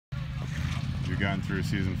you gotten through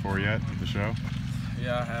season 4 yet of the show?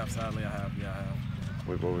 Yeah, I have. Sadly, I have. Yeah, I have.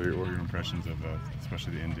 What were your impressions of,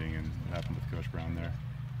 especially the ending and what happened with Coach Brown there?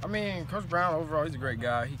 I mean, Coach Brown overall, he's a great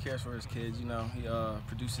guy. He cares for his kids. You know, he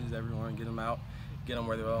produces everyone, get them out, get them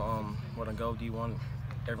where they want to go. D1,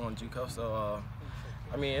 everyone JUCO. So,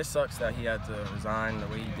 I mean, it sucks that he had to resign the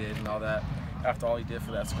way he did and all that after all he did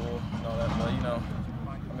for that school and all that. But you know,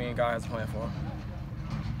 I mean, God has a plan for him.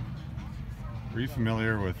 Were you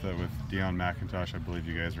familiar with Deion McIntosh? I believe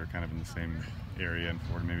you guys were kind of in the same area in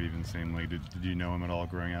Florida, maybe even the same league. Did you know him at all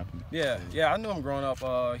growing up? Yeah, I knew him growing up.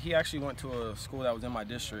 He actually went to a school that was in my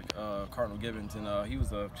district, Cardinal Gibbons, and he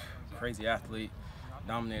was a crazy athlete,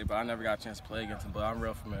 dominated, but I never got a chance to play against him, but I'm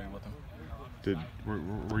real familiar with him.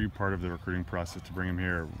 Were you part of the recruiting process to bring him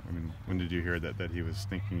here? I mean, when did you hear that he was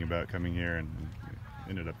thinking about coming here and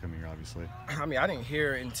ended up coming here, obviously? I mean, I didn't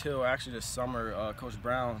hear it until actually this summer. Coach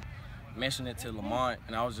Brown mentioned it to Lamont,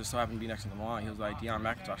 and I was just so happened to be next to Lamont. He was like, Deion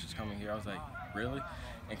McIntosh is coming here. I was like, really?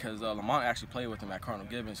 And because Lamont actually played with him at Cardinal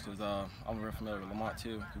Gibbons, because I'm real familiar with Lamont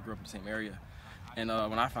too. We grew up in the same area. And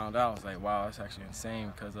when I found out, I was like, wow, that's actually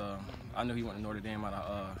insane, because I knew he went to Notre Dame out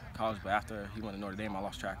of college, but after he went to Notre Dame, I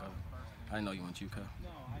lost track of him. I didn't know he went to JUCO.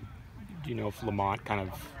 Do you know if Lamont kind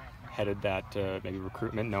of headed that maybe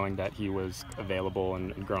recruitment, knowing that he was available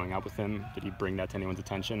and growing up with him? Did he bring that to anyone's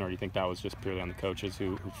attention, or do you think that was just purely on the coaches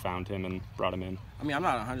who found him and brought him in? I mean, I'm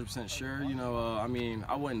not 100% sure. You know, I mean,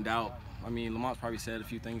 I wouldn't doubt. I mean, Lamont's probably said a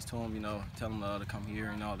few things to him, you know, tell him to come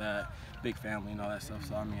here and all that, big family and all that stuff.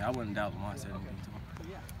 So, I mean, I wouldn't doubt Lamont said anything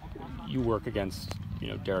to him. You work against, you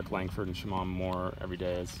know, Derek Langford and Shimon Moore every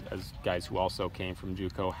day as guys who also came from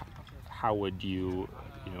JUCO. How would you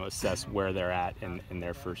assess where they're at in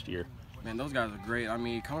their first year? Man, those guys are great. I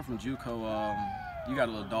mean, coming from JUCO, you got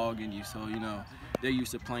a little dog in you, so, you know, they're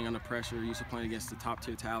used to playing under pressure, used to playing against the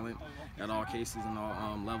top-tier talent at all cases and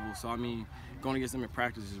all levels. So, I mean, going against them in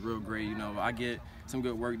practice is real great. You know, I get some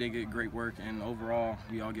good work, they get great work, and overall,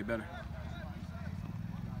 we all get better.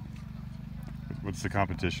 What's the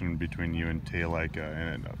competition between you and Tay like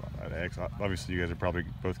at X? Obviously, you guys are probably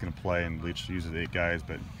both going to play, and Leach uses 8 guys,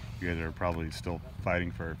 but you guys are probably still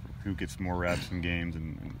fighting for who gets more reps in games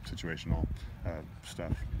and situational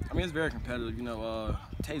stuff. I mean, it's very competitive. You know,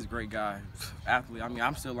 Tay's a great guy, athlete. I mean,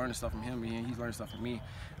 I'm still learning stuff from him, and he's learning stuff from me.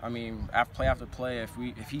 I mean, after play,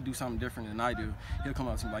 if he do something different than I do, he'll come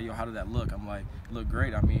up to me like, yo, how did that look? I'm like, it looked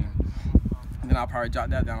great. I mean, and then I'll probably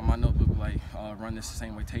jot that down on my notebook, like, run this the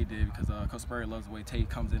same way Tay did, because Coach Spurrier loves the way Tay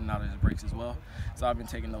comes in and out of his breaks as well. So I've been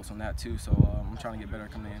taking notes on that too. So I'm trying to get better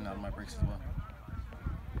coming in and out of my breaks as well.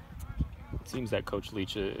 It seems that Coach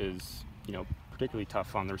Leach is, you know, particularly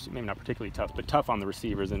tough on the maybe not particularly tough, but tough on the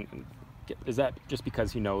receivers. And is that just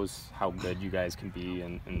because he knows how good you guys can be?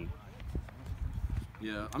 And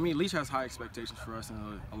yeah, I mean, Leach has high expectations for us,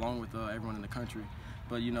 and along with everyone in the country.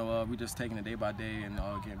 But you know, we're just taking it day by day and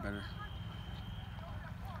getting better.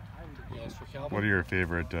 What are your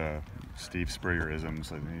favorite Steve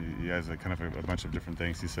Spurrier-isms? He has kind of a bunch of different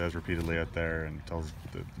things he says repeatedly out there, and tells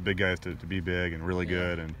the big guys to be big and really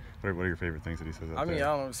good. And what are your favorite things that he says out there? I mean, I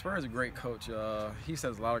don't know. Spurrier's a great coach. He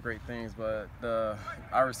says a lot of great things, but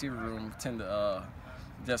our receiver room tend to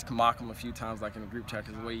just mock him a few times, like in the group chat,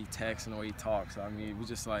 because the way he texts and the way he talks. I mean, we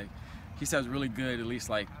just like, he says really good at least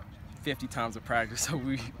like 50 times of practice. So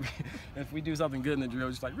if we do something good in the drill,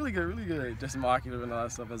 just like really good, just mocking him and all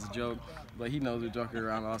that stuff as a joke. But he knows we're joking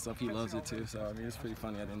around and all that stuff. He loves it too. So I mean, it's pretty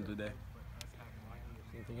funny at the end of the day.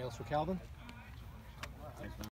 Anything else for Calvin?